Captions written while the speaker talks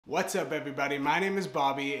What's up everybody, my name is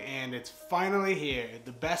Bobby and it's finally here,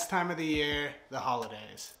 the best time of the year, the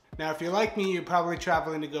holidays. Now if you're like me, you're probably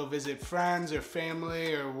traveling to go visit friends or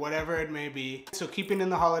family or whatever it may be. So keeping in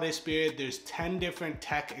the holiday spirit, there's 10 different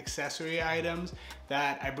tech accessory items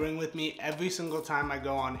that I bring with me every single time I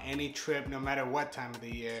go on any trip, no matter what time of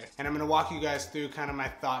the year. And I'm gonna walk you guys through kind of my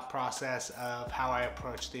thought process of how I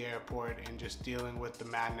approach the airport and just dealing with the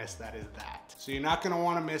madness that is that. So you're not gonna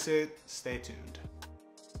wanna miss it, stay tuned.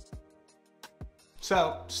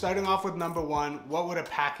 So, starting off with number one, what would a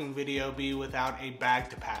packing video be without a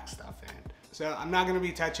bag to pack stuff in? So I'm not gonna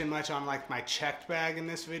be touching much on like my checked bag in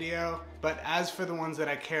this video, but as for the ones that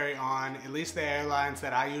I carry on, at least the airlines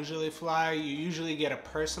that I usually fly, you usually get a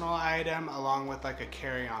personal item along with like a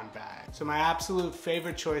carry-on bag. So my absolute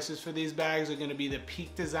favorite choices for these bags are gonna be the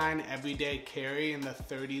Peak Design Everyday Carry in the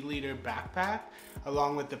 30-liter backpack,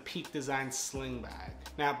 along with the Peak Design Sling Bag.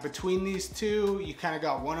 Now between these two, you kind of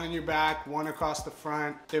got one on your back, one across the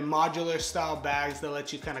front. They're modular style bags that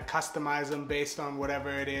let you kind of customize them based on whatever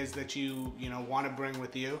it is that you want to bring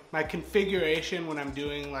with you. My configuration when I'm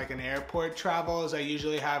doing like an airport travel is I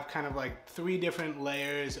usually have kind of like 3 different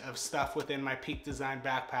layers of stuff within my Peak Design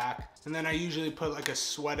backpack. And then I usually put like a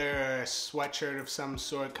sweater or a sweatshirt of some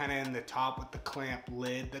sort kind of in the top with the clamp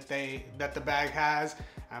lid that the bag has.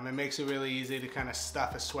 It makes it really easy to kind of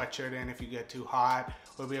stuff a sweatshirt in if you get too hot,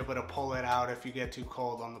 or be able to pull it out if you get too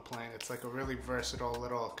cold on the plane. It's like a really versatile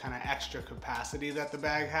little kind of extra capacity that the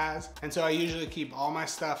bag has. And so I usually keep all my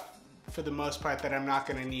stuff for the most part that I'm not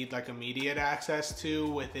gonna need like immediate access to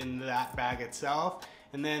within that bag itself.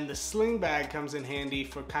 And then the sling bag comes in handy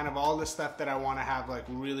for kind of all the stuff that I wanna have like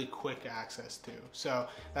really quick access to. So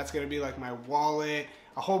that's gonna be like my wallet,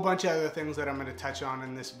 a whole bunch of other things that I'm gonna touch on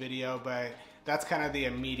in this video, but that's kind of the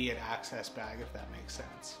immediate access bag, if that makes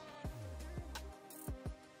sense.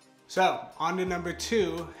 So on to number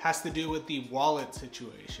 2, has to do with the wallet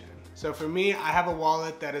situation. So for me, I have a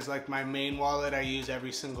wallet that is like my main wallet I use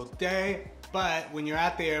every single day. But when you're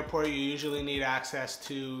at the airport, you usually need access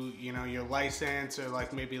to, your license or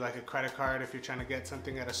like maybe like a credit card if you're trying to get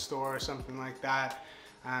something at a store or something like that.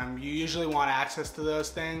 You usually want access to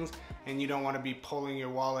those things, and you don't want to be pulling your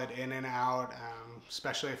wallet in and out,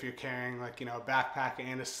 especially if you're carrying like, a backpack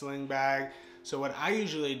and a sling bag. So what I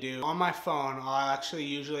usually do on my phone, I'll actually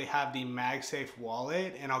usually have the Magsafe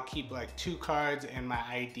Wallet, and I'll keep like 2 cards and my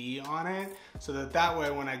ID on it, so that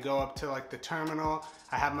way when I go up to like the terminal,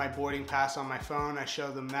 I have my boarding pass on my phone, I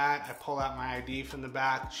show them that, I pull out my ID from the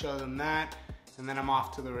back, show them that, and then I'm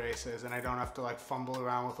off to the races, and I don't have to like fumble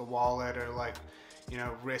around with a wallet or like,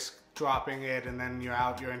 risk dropping it and then you're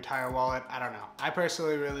out your entire wallet. I don't know. I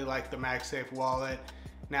personally really like the Magsafe Wallet.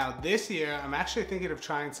 Now this year, I'm actually thinking of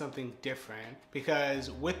trying something different, because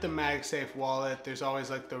with the Magsafe Wallet, there's always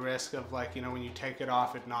like the risk of like, when you take it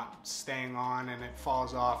off, it not staying on and it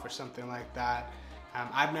falls off or something like that.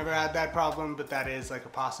 I've never had that problem, but that is like a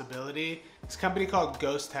possibility. This company called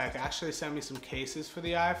Ghostek actually sent me some cases for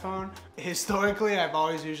the iPhone. Historically, I've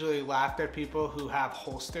always usually laughed at people who have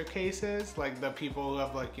holster cases, like the people who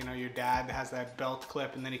have like, your dad has that belt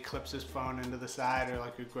clip and then he clips his phone into the side, or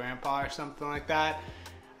like your grandpa or something like that.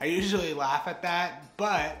 I usually laugh at that,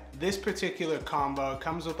 but this particular combo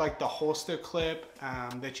comes with like the holster clip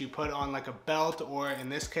that you put on like a belt, or in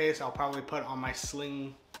this case, I'll probably put on my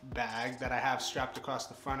sling bag that I have strapped across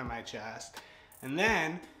the front of my chest. And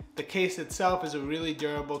then the case itself is a really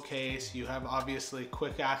durable case. You have obviously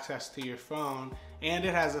quick access to your phone, and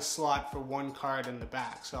it has a slot for 1 card in the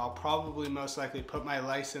back. So I'll probably most likely put my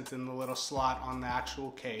license in the little slot on the actual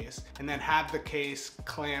case, and then have the case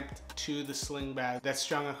clamped to the sling bag that's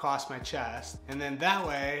strung across my chest. And then that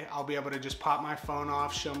way I'll be able to just pop my phone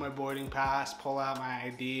off, show my boarding pass, pull out my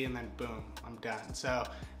ID, and then boom, I'm done. So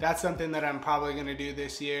that's something that I'm probably gonna do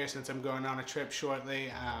this year since I'm going on a trip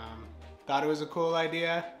shortly. Thought it was a cool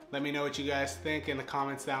idea. Let me know what you guys think in the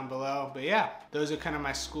comments down below. But yeah, those are kind of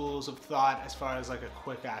my schools of thought as far as like a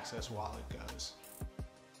quick access wallet goes.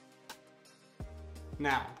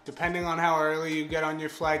 Now, depending on how early you get on your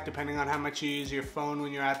flight, depending on how much you use your phone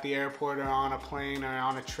when you're at the airport or on a plane or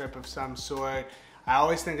on a trip of some sort, I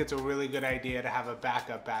always think it's a really good idea to have a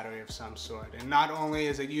backup battery of some sort. And not only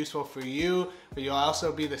is it useful for you, but you'll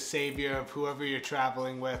also be the savior of whoever you're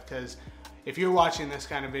traveling with, because if you're watching this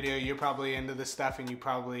kind of video, you're probably into this stuff and you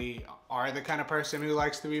probably are the kind of person who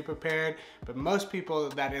likes to be prepared, but most people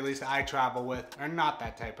that at least I travel with are not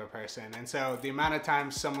that type of person. And so the amount of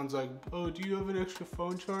times someone's like, oh, do you have an extra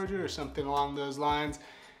phone charger or something along those lines,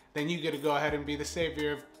 then you get to go ahead and be the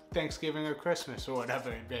savior of Thanksgiving or Christmas or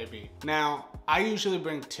whatever it may be. Now, I usually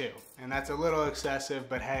bring 2, and that's a little excessive,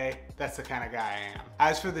 but hey, that's the kind of guy I am.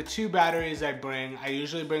 As for the 2 batteries I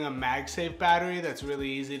usually bring a Magsafe battery that's really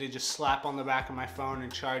easy to just slap on the back of my phone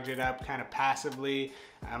and charge it up kind of passively.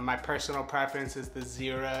 My personal preference is the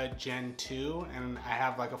Zeera Gen 2, and I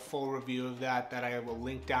have like a full review of that I will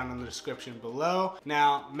link down in the description below.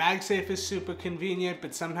 Now, Magsafe is super convenient,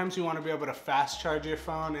 but sometimes you want to be able to fast charge your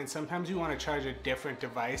phone, and sometimes you want to charge a different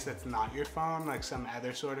device that's not your phone, like some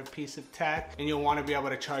other sort of piece of tech, and you'll want to be able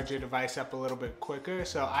to charge your device up a little bit quicker.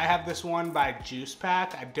 So I have this one by Juice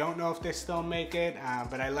Pack. I don't know if they still make it,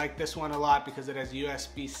 but I like this one a lot because it has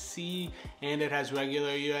USB-C and it has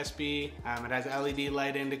regular USB. It has LED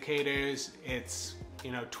light indicators. It's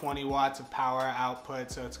 20 watts of power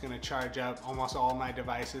output, so it's gonna charge up almost all my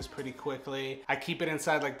devices pretty quickly. I keep it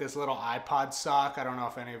inside like this little iPod sock. I don't know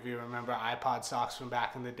if any of you remember iPod socks from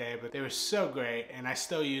back in the day, but they were so great, and I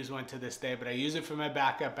still use one to this day, but I use it for my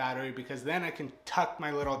backup battery because then I can tuck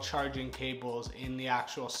my little charging cables in the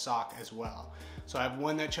actual sock as well. So I have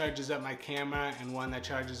one that charges up my camera and one that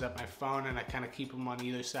charges up my phone, and I kind of keep them on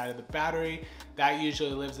either side of the battery. That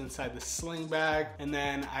usually lives inside the Sling Bag. And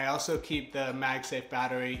then I also keep the Magsafe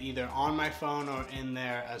battery either on my phone or in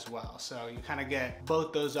there as well. So you kind of get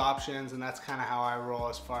both those options, and that's kind of how I roll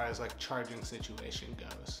as far as like charging situation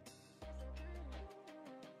goes.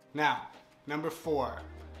 Now, number 4.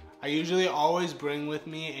 I usually always bring with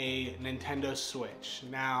me a Nintendo Switch.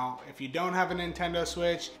 Now, if you don't have a Nintendo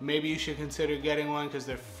Switch, maybe you should consider getting one because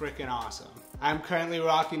they're freaking awesome. I'm currently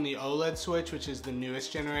rocking the OLED Switch, which is the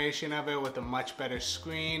newest generation of it with a much better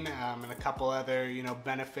screen and a couple other,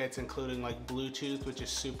 benefits, including like Bluetooth, which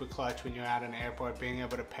is super clutch when you're at an airport, being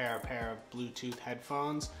able to pair a pair of Bluetooth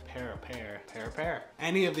headphones. Pair.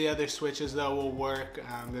 Any of the other Switches though will work.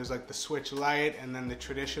 There's like the Switch Lite and then the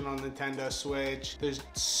traditional Nintendo Switch. There's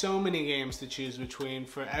so many games to choose between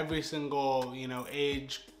for every single,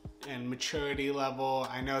 age and maturity level.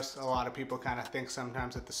 I know a lot of people kind of think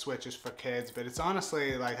sometimes that the Switch is for kids, but it's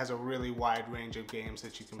honestly like has a really wide range of games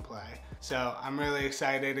that you can play. So I'm really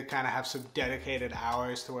excited to kind of have some dedicated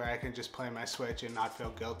hours to where I can just play my Switch and not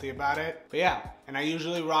feel guilty about it. But yeah, and I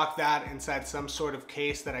usually rock that inside some sort of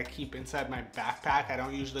case that I keep inside my backpack. I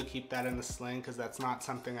don't usually keep that in the sling because that's not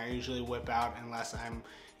something I usually whip out unless I'm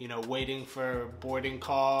waiting for a boarding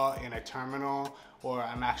call in a terminal, or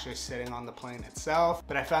I'm actually sitting on the plane itself.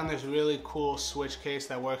 But I found this really cool Switch case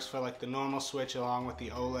that works for like the normal Switch along with the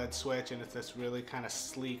OLED Switch, and it's this really kind of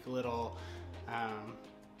sleek little,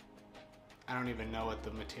 I don't even know what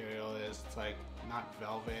the material is. It's like not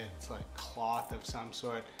velvet, it's like cloth of some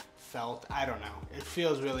sort, felt, I don't know. It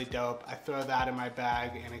feels really dope. I throw that in my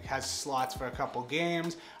bag, and it has slots for a couple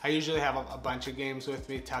games. I usually have a bunch of games with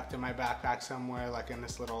me tucked in my backpack somewhere, like in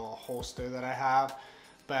this little holster that I have.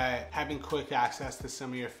 But having quick access to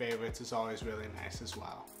some of your favorites is always really nice as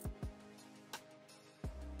well.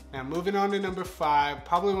 Now moving on to number 5,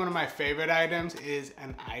 probably one of my favorite items is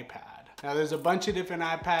an iPad. Now there's a bunch of different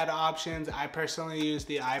iPad options. I personally use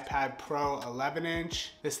the iPad Pro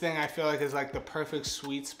 11-inch. This thing I feel like is like the perfect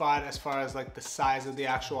sweet spot as far as like the size of the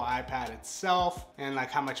actual iPad itself and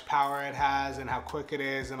like how much power it has and how quick it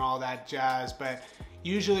is and all that jazz. But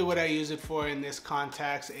usually what I use it for in this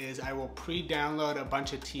context is I will pre-download a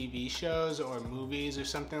bunch of TV shows or movies or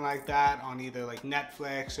something like that on either like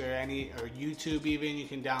Netflix or YouTube even. You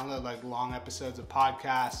can download like long episodes of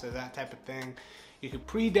podcasts or that type of thing. You can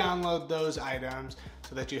pre-download those items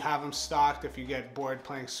so that you have them stocked if you get bored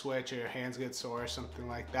playing Switch or your hands get sore or something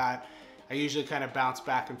like that. I usually kind of bounce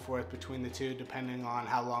back and forth between the two depending on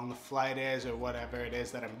how long the flight is or whatever it is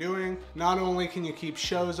that I'm doing. Not only can you keep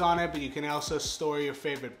shows on it, but you can also store your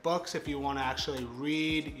favorite books if you want to actually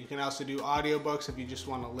read. You can also do audiobooks if you just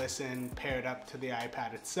want to listen paired up to the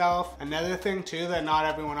iPad itself. Another thing too that not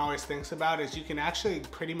everyone always thinks about is you can actually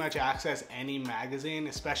pretty much access any magazine,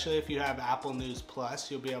 especially if you have Apple News Plus.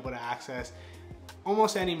 You'll be able to access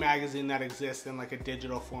almost any magazine that exists in like a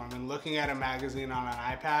digital form, and looking at a magazine on an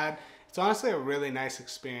iPad, it's honestly a really nice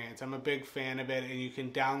experience. I'm a big fan of it, and you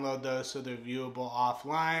can download those so they're viewable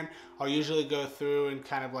offline. I'll usually go through and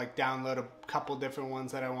kind of like download a couple different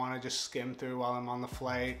ones that I want to just skim through while I'm on the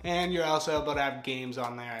flight. And you're also able to have games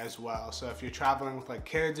on there as well. So if you're traveling with like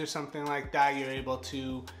kids or something like that, you're able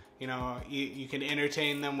to, you can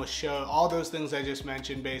entertain them with all those things I just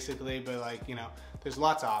mentioned basically, but like, there's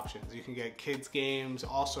lots of options. You can get kids games,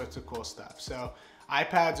 all sorts of cool stuff. So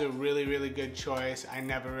iPads are really, really good choice. I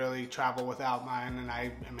never really travel without mine, and I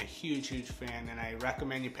am a huge, huge fan, and I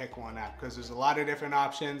recommend you pick one up because there's a lot of different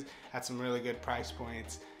options at some really good price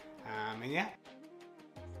points. And yeah.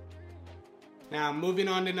 Now, moving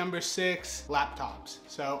on to number 6, laptops.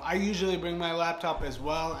 So I usually bring my laptop as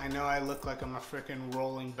well. I know I look like I'm a freaking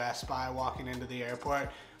rolling Best Buy walking into the airport,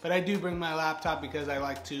 but I do bring my laptop because I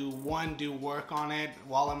like to, one, do work on it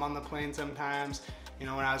while I'm on the plane sometimes. You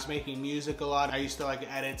know, when I was making music a lot, I used to like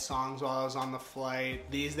edit songs while I was on the flight.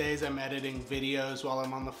 These days I'm editing videos while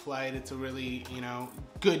I'm on the flight. It's a really, you know,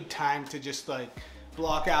 good time to just like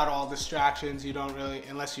block out all distractions. You don't really,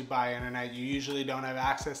 unless you buy internet, you usually don't have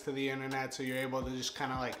access to the internet, so you're able to just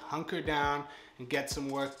kind of like hunker down and get some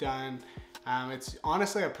work done. It's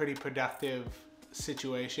honestly a pretty productive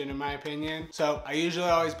situation in my opinion. So I usually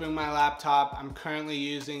always bring my laptop. I'm currently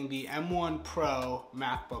using the M1 Pro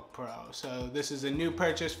Macbook Pro. So this is a new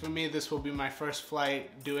purchase for me. This will be my first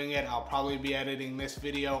flight doing it. I'll probably be editing this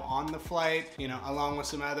video on the flight, you know, along with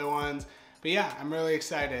some other ones. But yeah, I'm really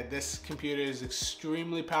excited. This computer is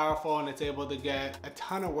extremely powerful and it's able to get a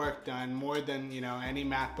ton of work done, more than, you know, any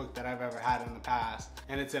MacBook that I've ever had in the past.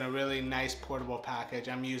 And it's in a really nice portable package.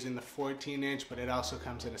 I'm using the 14-inch, but it also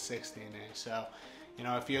comes in a 16-inch. So, you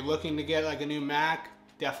know, if you're looking to get like a new Mac,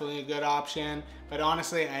 definitely a good option. But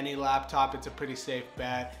honestly, any laptop, it's a pretty safe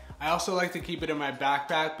bet. I also like to keep it in my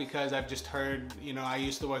backpack because I've just heard, you know, I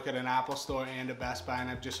used to work at an Apple store and a Best Buy, and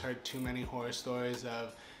I've just heard too many horror stories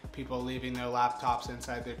of people leaving their laptops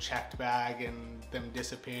inside their checked bag and them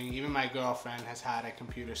disappearing. Even my girlfriend has had a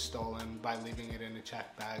computer stolen by leaving it in a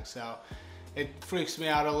checked bag. So it freaks me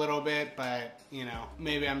out a little bit, but you know,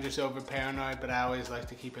 maybe I'm just over paranoid, but I always like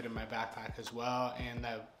to keep it in my backpack as well. And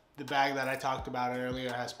the bag that I talked about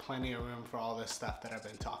earlier has plenty of room for all this stuff that I've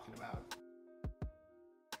been talking about.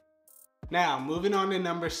 Now, moving on to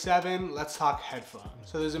number 7, let's talk headphones.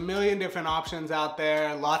 So there's a million different options out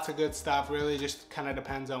there, lots of good stuff, really just kind of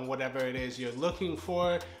depends on whatever it is you're looking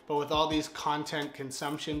for. But with all these content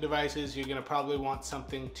consumption devices, you're gonna probably want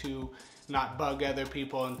something to not bug other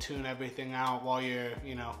people and tune everything out while you're,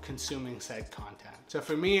 you know, consuming said content. So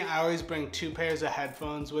for me, I always bring 2 pairs of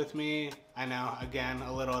headphones with me. I know, again,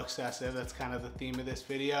 a little excessive, that's kind of the theme of this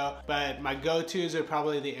video, but my go-tos are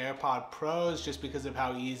probably the Airpods Pros just because of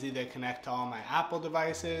how easy they connect to all my Apple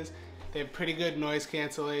devices. They have pretty good noise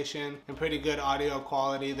cancellation and pretty good audio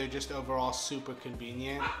quality. They're just overall super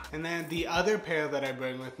convenient. And then the other pair that I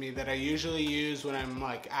bring with me that I usually use when I'm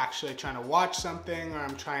like actually trying to watch something or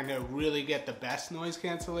I'm trying to really get the best noise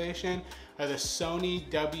cancellation are the Sony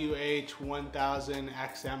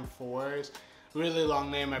WH-1000XM4s. Really long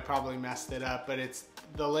name, I probably messed it up, but it's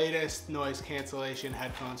the latest noise cancellation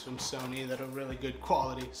headphones from Sony that are really good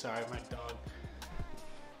quality. Sorry, my dog.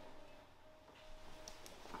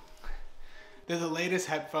 They're the latest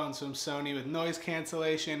headphones from Sony with noise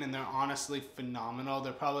cancellation, and they're honestly phenomenal.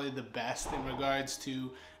 They're probably the best in regards to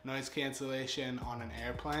noise cancellation on an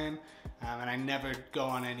airplane, and I never go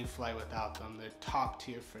on any flight without them. They're top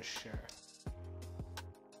tier for sure.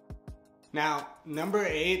 Now, number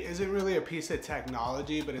 8 isn't really a piece of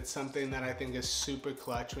technology, but it's something that I think is super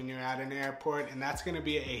clutch when you're at an airport, and that's gonna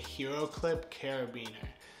be a Hero Clip carabiner.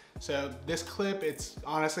 So this clip, it's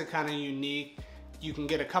honestly kind of unique. You can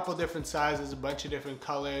get a couple different sizes, a bunch of different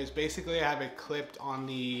colors. Basically, I have it clipped on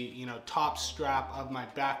the, you know, top strap of my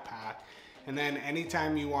backpack. And then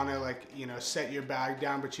anytime you want to, like, you know, set your bag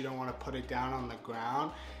down, but you don't want to put it down on the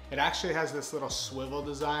ground, it actually has this little swivel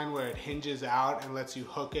design where it hinges out and lets you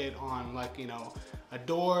hook it on, like, you know, a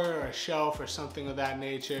door or a shelf or something of that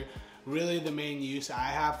nature. Really the main use I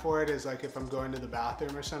have for it is like if I'm going to the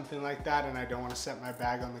bathroom or something like that and I don't want to set my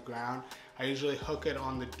bag on the ground, I usually hook it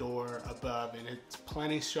on the door above, and it's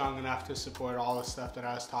plenty strong enough to support all the stuff that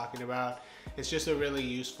I was talking about. It's just a really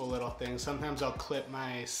useful little thing. Sometimes I'll clip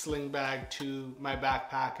my Sling Bag to my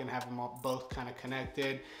backpack and have them all both kind of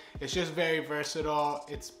connected. It's just very versatile,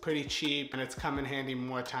 it's pretty cheap, and it's come in handy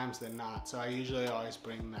more times than not, so I usually always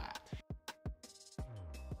bring that.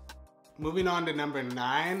 Moving on to number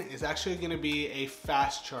 9 is actually going to be a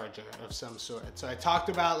fast charger of some sort. So I talked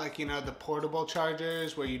about, like, you know, the portable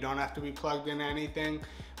chargers where you don't have to be plugged into anything,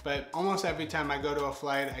 but almost every time I go to a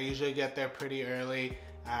flight, I usually get there pretty early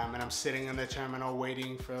and I'm sitting in the terminal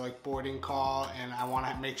waiting for like boarding call, and I want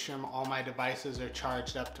to make sure all my devices are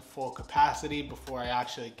charged up to full capacity before I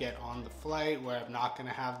actually get on the flight, where I'm not going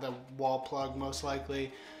to have the wall plug most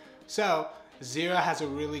likely. So Zeera has a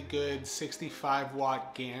really good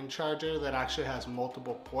 65-watt GaN charger that actually has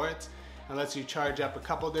multiple ports and lets you charge up a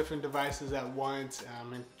couple different devices at once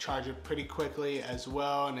and charge it pretty quickly as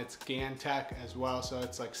well, and it's GaN tech as well, so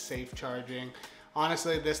it's like safe charging.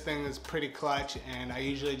 Honestly, this thing is pretty clutch, and I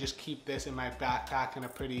usually just keep this in my backpack in a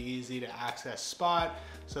pretty easy to access spot,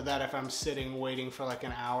 so that if I'm sitting waiting for like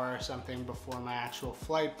an hour or something before my actual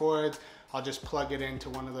flight boards, I'll just plug it into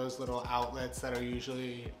one of those little outlets that are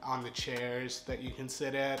usually on the chairs that you can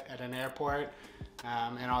sit at an airport,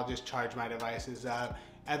 and I'll just charge my devices up.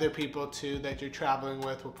 Other people too that you're traveling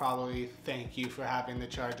with will probably thank you for having the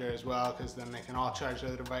charger as well, because then they can all charge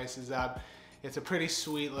their devices up. It's a pretty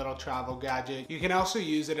sweet little travel gadget. You can also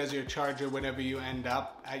use it as your charger whenever you end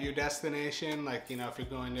up at your destination. Like, you know, if you're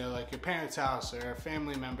going to like your parents' house or a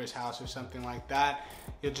family member's house or something like that,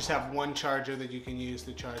 you'll just have one charger that you can use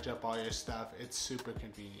to charge up all your stuff. It's super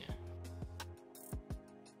convenient.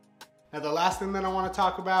 Now the last thing that I want to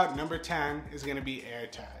talk about, number 10, is going to be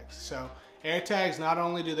Airtags. So Airtags, not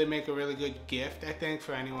only do they make a really good gift, I think,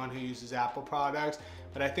 for anyone who uses Apple products,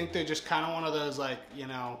 but I think they're just kind of one of those, like, you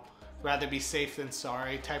know, rather be safe than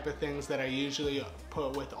sorry type of things that I usually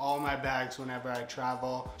put with all my bags whenever I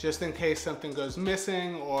travel, just in case something goes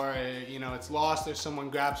missing, or you know, it's lost, or someone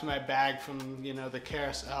grabs my bag from, you know, the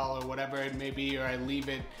carousel or whatever it may be, or I leave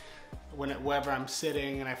it wherever I'm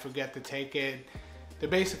sitting and I forget to take it. They're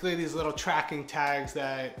basically these little tracking tags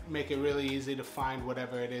that make it really easy to find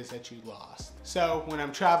whatever it is that you lost. So when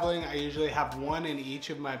I'm traveling, I usually have one in each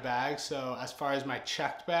of my bags. So as far as my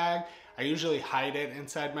checked bag, I usually hide it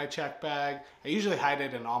inside my check bag. I usually hide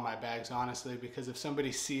it in all my bags, honestly, because if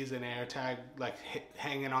somebody sees an AirTag like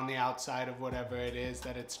hanging on the outside of whatever it is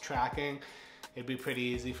that it's tracking, it'd be pretty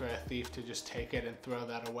easy for a thief to just take it and throw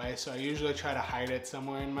that away. So I usually try to hide it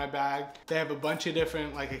somewhere in my bag. They have a bunch of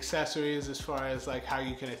different like accessories as far as like how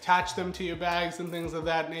you can attach them to your bags and things of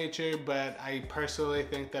that nature, but I personally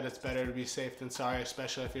think that it's better to be safe than sorry,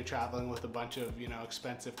 especially if you're traveling with a bunch of, you know,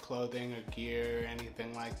 expensive clothing or gear or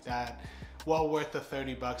anything like that. Well worth the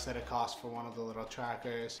 30 bucks that it costs for one of the little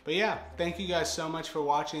trackers. But yeah, thank you guys so much for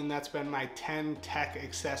watching. That's been my 10 tech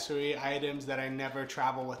accessory items that I never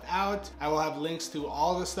travel without. I will have links to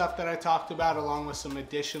all the stuff that I talked about, along with some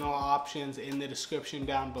additional options in the description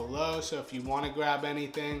down below. So if you want to grab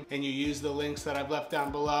anything and you use the links that I've left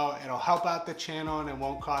down below, it'll help out the channel and it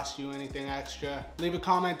won't cost you anything extra. Leave a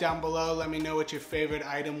comment down below. Let me know what your favorite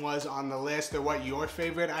item was on the list, or what your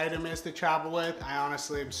favorite item is to travel with. I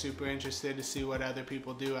honestly am super interested to see what other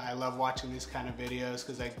people do. I love watching these kind of videos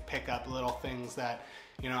because I pick up little things that,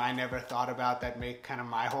 you know, I never thought about that make kind of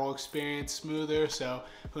my whole experience smoother. So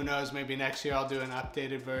who knows, maybe next year I'll do an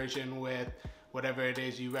updated version with whatever it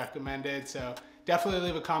is you recommended. So definitely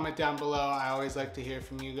leave a comment down below. I always like to hear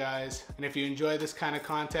from you guys. And if you enjoy this kind of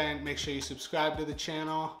content, make sure you subscribe to the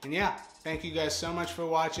channel. And yeah, thank you guys so much for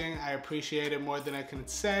watching. I appreciate it more than I can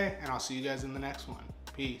say, and I'll see you guys in the next one.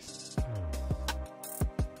 Peace.